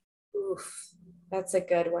be? Oof, that's a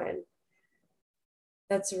good one.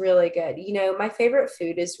 That's really good. My favorite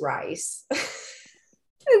food is rice.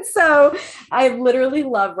 And so I literally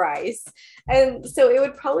love rice. And so it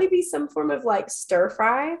would probably be some form of like stir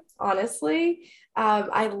fry, honestly.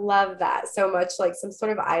 I love that so much, like some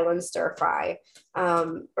sort of island stir fry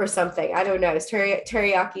or something. I don't know. It's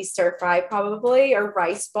teriyaki stir fry, probably, or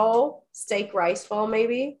rice bowl, steak rice bowl,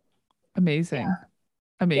 maybe. Amazing. Yeah.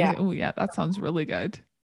 Amazing. Oh, yeah. That sounds really good.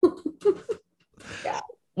 Yeah.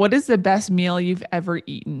 What is the best meal you've ever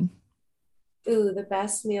eaten? Ooh, the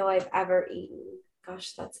best meal I've ever eaten.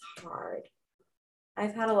 Gosh, that's hard.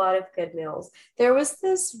 I've had a lot of good meals. There was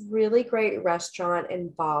this really great restaurant in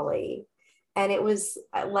Bali, and it was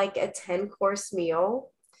like a 10-course meal.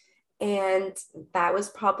 And that was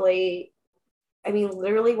probably, I mean,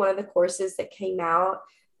 literally one of the courses that came out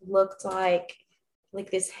looked like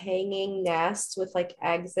this hanging nest with like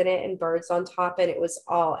eggs in it and birds on top, and it was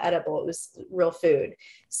all edible. It was real food.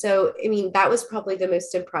 So, I mean, that was probably the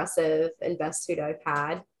most impressive and best food I've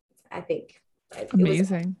had. I think it was,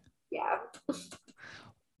 Amazing. yeah.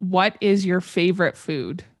 What is your favorite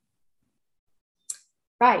food?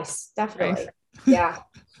 Rice, Rice. definitely. Yeah.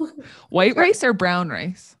 White rice or brown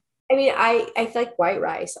rice? I mean, I feel like white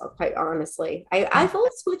rice, quite honestly. I Yeah. will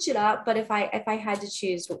switch it up, but if I had to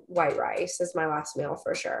choose white rice as my last meal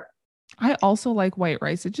for sure. I also like white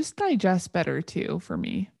rice. It just digests better too for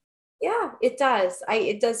me. Yeah, it does.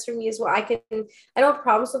 It does for me as well. I don't have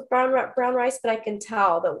problems with brown rice, but I can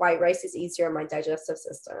tell that white rice is easier on my digestive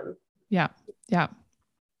system. Yeah. Yeah.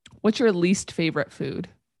 What's your least favorite food?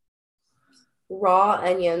 Raw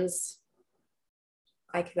onions,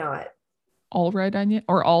 I cannot. All red onion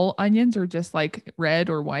or all onions or just like red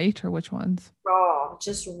or white or which ones? Raw,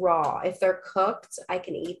 just raw. If they're cooked, I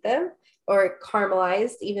can eat them, or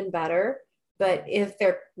caramelized, even better. But if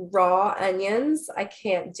they're raw onions, I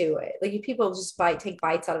can't do it. Like people just take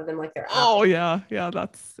bites out of them like they're Oh apples. yeah. Yeah.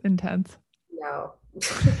 That's intense. No.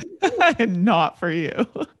 Not for you.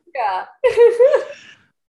 Yeah.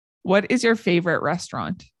 What is your favorite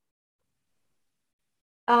restaurant?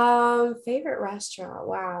 Favorite restaurant.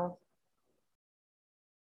 Wow.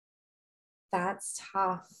 That's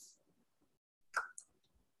tough.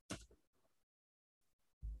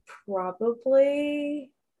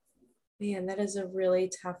 Probably, man, that is a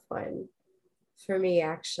really tough one for me,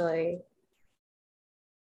 actually.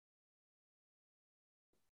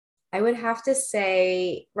 I would have to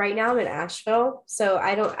say right now I'm in Asheville. So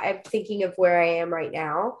I'm thinking of where I am right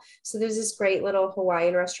now. So there's this great little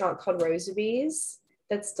Hawaiian restaurant called Rosabee's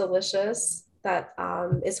that's delicious, that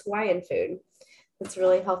is Hawaiian food. It's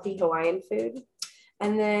really healthy Hawaiian food.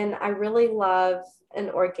 And then I really love an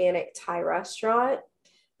organic Thai restaurant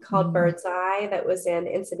called Mm, Bird's Eye that was in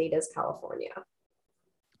Encinitas, California.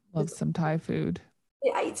 love It's, some Thai food.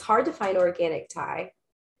 it's hard to find organic Thai.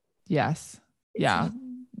 Yes. It's Yeah.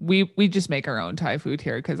 We just make our own Thai food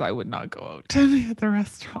here because I would not go out to any other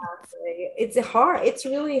restaurants. it's hard. It's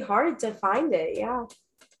really hard to find it. Yeah.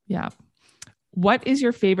 Yeah. What is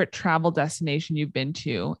your favorite travel destination you've been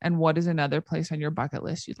to? And what is another place on your bucket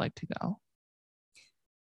list you'd like to go?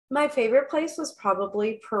 My favorite place was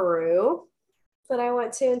probably Peru. that I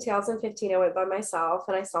went to in 2015. I went by myself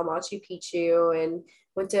and I saw Machu Picchu and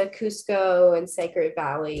went to Cusco and Sacred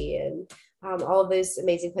Valley and all of those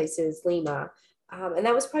amazing places, Lima. And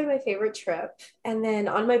that was probably my favorite trip. And then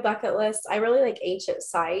on my bucket list, I really like ancient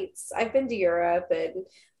sites. I've been to Europe and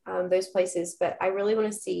those places, but I really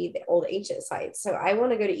want to see the old ancient sites. So I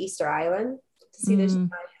want to go to Easter Island to see those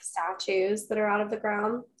giant statues that are out of the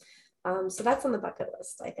ground. So that's on the bucket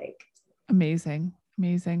list, I think. Amazing.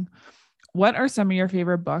 Amazing. What are some of your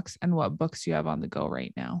favorite books and what books do you have on the go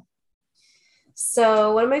right now?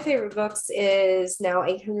 So one of my favorite books is now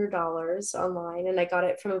 $800 online, and I got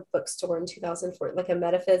it from a bookstore in 2004, like a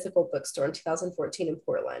metaphysical bookstore in 2014 in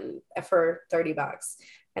Portland for $30.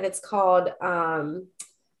 And it's called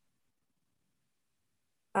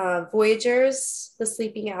Voyagers, The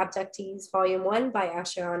Sleeping Abductees, Volume 1 by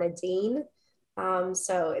Ashayana Dean.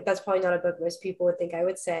 So that's probably not a book most people would think I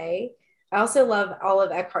would say. I also love all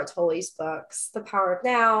of Eckhart Tolle's books, The Power of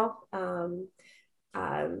Now,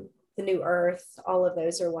 The New Earth, all of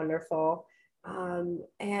those are wonderful.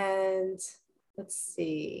 And let's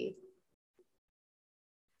see.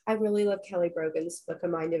 I really love Kelly Brogan's book, A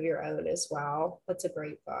Mind of Your Own, as well. That's a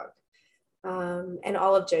great book. And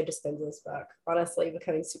all of Joe Dispenza's book, honestly,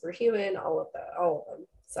 Becoming Superhuman, all of them.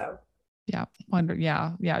 So yeah,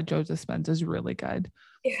 Joe Dispenza is really good.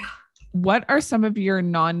 Yeah. What are some of your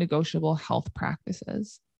non-negotiable health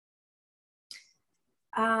practices?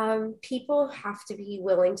 People have to be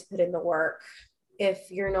willing to put in the work.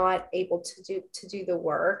 If you're not able to do the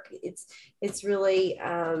work, it's really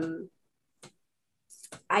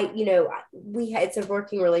it's a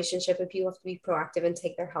working relationship, and people have to be proactive and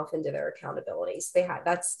take their health into their accountabilities.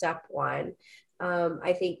 That's step one.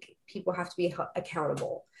 I think people have to be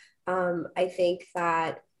accountable. I think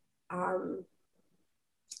that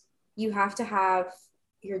you have to have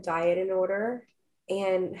your diet in order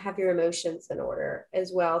and have your emotions in order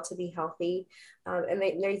as well to be healthy. And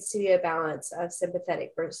there needs to be a balance of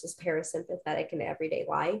sympathetic versus parasympathetic in everyday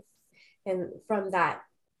life. And from that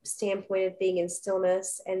standpoint of being in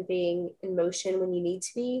stillness and being in motion when you need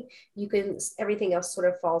to be, everything else sort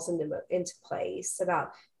of falls into place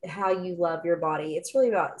about how you love your body. It's really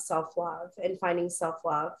about self-love and finding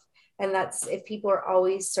self-love. And that's, if people are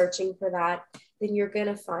always searching for that, then you're going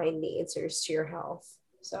to find the answers to your health.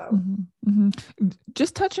 So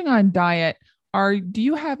just touching on diet, do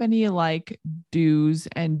you have any like do's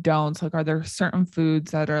and don'ts? Like, are there certain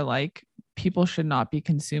foods that are like, people should not be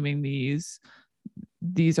consuming these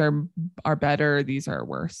are better, these are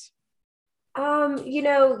worse?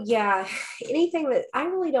 Yeah, anything that I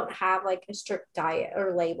really don't have like a strict diet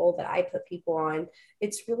or label that I put people on.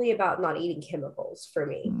 It's really about not eating chemicals for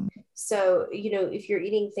me. So, if you're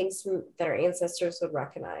eating things that our ancestors would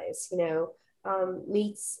recognize,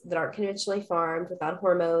 meats that aren't conventionally farmed without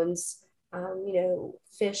hormones,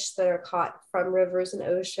 fish that are caught from rivers and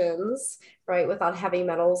oceans, right, without heavy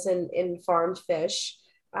metals in farmed fish,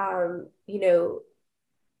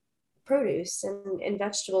 produce and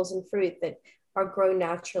vegetables and fruit that are grown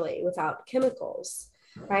naturally without chemicals,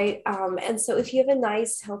 right? And so if you have a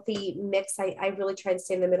nice healthy mix, I really try and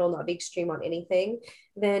stay in the middle, not be extreme on anything,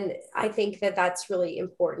 then I think that that's really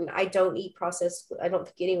important. I don't think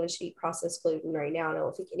anyone should eat processed gluten right now. I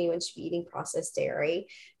don't think anyone should be eating processed dairy.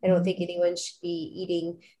 I don't think anyone should be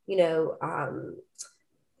eating,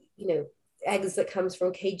 eggs that comes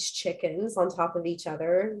from caged chickens on top of each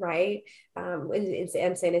other, right? In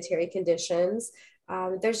unsanitary conditions.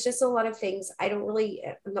 There's just a lot of things. I'm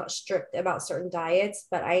not strict about certain diets,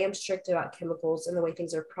 but I am strict about chemicals and the way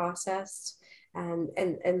things are processed and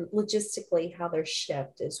logistically how they're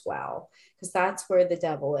shipped as well, because that's where the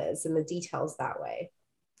devil is in the details that way.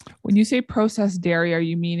 When you say processed dairy, are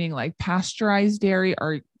you meaning like pasteurized dairy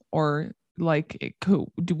or like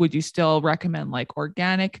would you still recommend like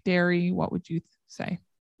organic dairy? What would you say?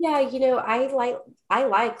 Yeah, I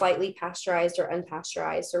like lightly pasteurized or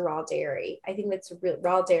unpasteurized or raw dairy. I think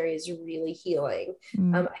raw dairy is really healing. I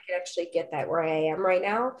can actually get that where I am right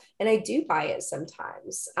now, and I do buy it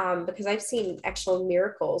sometimes because I've seen actual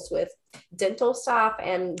miracles with dental stuff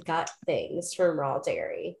and gut things from raw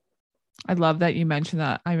dairy. I love that you mentioned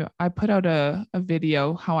that. I put out a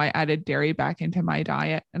video how I added dairy back into my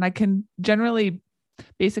diet, and I can generally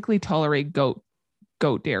basically tolerate goat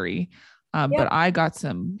dairy. But I got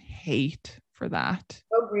some hate for that.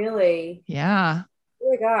 Oh, really? Yeah. Oh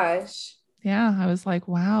my gosh. Yeah. I was like,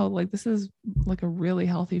 wow, like this is like a really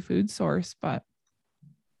healthy food source, but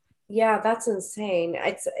yeah, that's insane.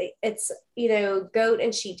 It's goat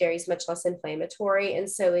and sheep dairy is much less inflammatory, and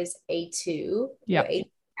so is A2. Yeah.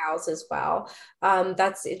 Cows as well.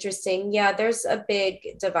 That's interesting. Yeah, there's a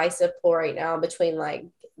big divisive pull right now between like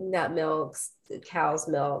nut milks, cow's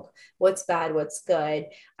milk, what's bad, what's good.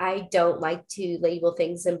 I don't like to label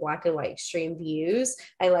things in black and white extreme views.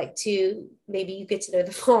 I like to, maybe you get to know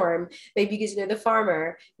the farm, maybe you get to know the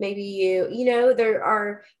farmer, maybe there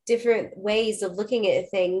are different ways of looking at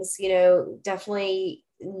things, definitely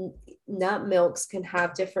nut milks can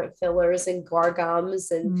have different fillers and guar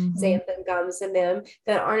gums and xanthan gums in them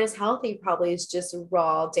that aren't as healthy probably as just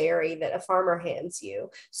raw dairy that a farmer hands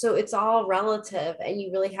you. So it's all relative, and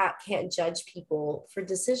you really can't judge people for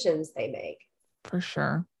decisions they make. For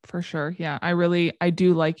sure. For sure. Yeah. I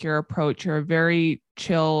do like your approach. You're very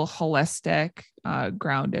chill, holistic,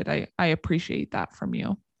 grounded. I appreciate that from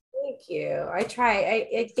you. Thank you. I try.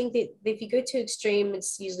 I think that if you go too extreme,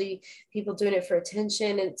 it's usually people doing it for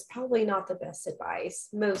attention, and it's probably not the best advice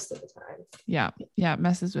most of the time. Yeah. Yeah. It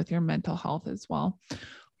messes with your mental health as well.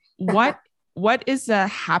 What is the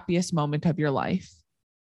happiest moment of your life?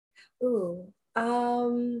 Ooh,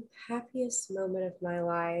 happiest moment of my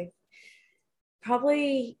life.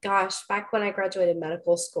 Probably, gosh, back when I graduated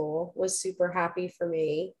medical school was super happy for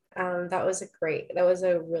me. That was a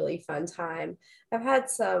really fun time. I've had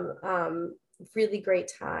some really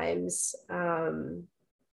great times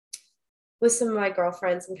with some of my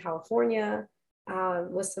girlfriends in California,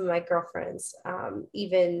 with some of my girlfriends,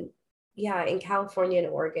 even, in California and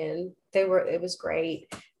Oregon. It was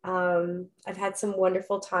great. I've had some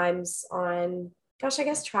wonderful times on, gosh, I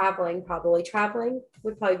guess traveling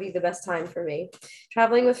would probably be the best time for me.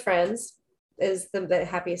 Traveling with friends is the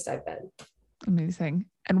happiest I've been. Amazing.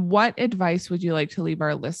 And what advice would you like to leave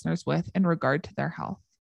our listeners with in regard to their health?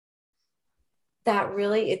 That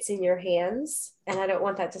really, it's in your hands. And I don't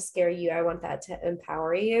want that to scare you. I want that to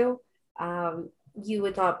empower you. You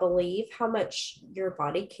would not believe how much your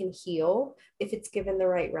body can heal if it's given the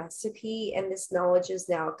right recipe. And this knowledge is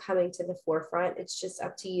now coming to the forefront. It's just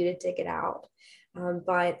up to you to dig it out.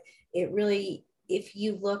 But it really, if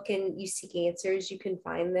you look and you seek answers, you can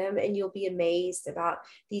find them, and you'll be amazed about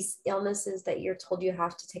these illnesses that you're told you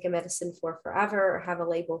have to take a medicine for forever or have a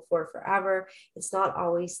label for forever. It's not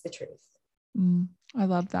always the truth. I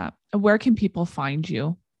love that. Where can people find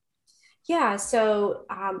you? Yeah, so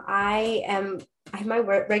I have my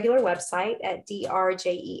regular website at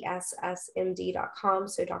drjessmd.com,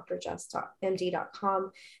 so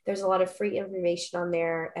drjessmd.com. There's a lot of free information on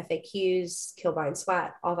there, FAQs, kill, bind,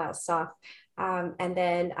 sweat, all that stuff. And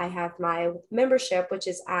then I have my membership, which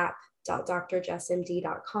is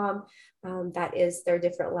app.drjessmd.com. That is their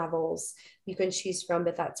different levels you can choose from,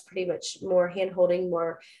 but that's pretty much more hand-holding,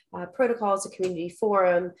 more protocols, a community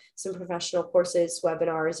forum, some professional courses,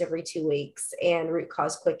 webinars every 2 weeks, and root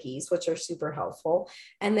cause quickies, which are super helpful.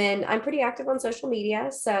 And then I'm pretty active on social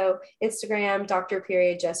media. So Instagram,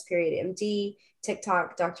 Dr.Jess.MD,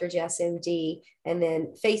 TikTok, Dr. Jess MD, and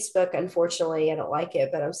then Facebook. Unfortunately, I don't like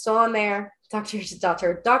it, but I'm still on there. Dr.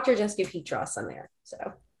 Jessica Petros on there.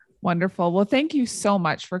 So wonderful. Well, thank you so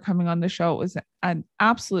much for coming on the show. It was an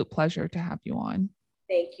absolute pleasure to have you on.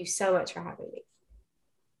 Thank you so much for having me.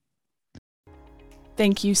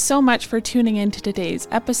 Thank you so much for tuning in to today's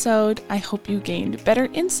episode. I hope you gained better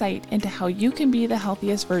insight into how you can be the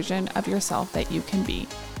healthiest version of yourself that you can be.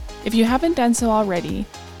 If you haven't done so already,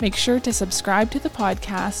 make sure to subscribe to the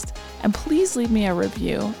podcast, and please leave me a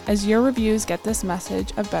review, as your reviews get this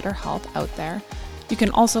message of better health out there. You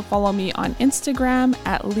can also follow me on Instagram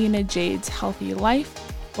at Lena Jade's Healthy Life,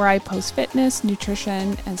 where I post fitness,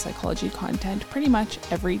 nutrition, and psychology content pretty much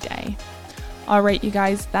every day. All right, you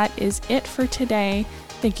guys, that is it for today.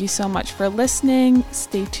 Thank you so much for listening.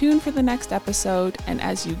 Stay tuned for the next episode, and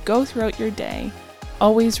as you go throughout your day,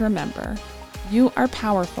 always remember, you are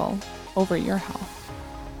powerful over your health.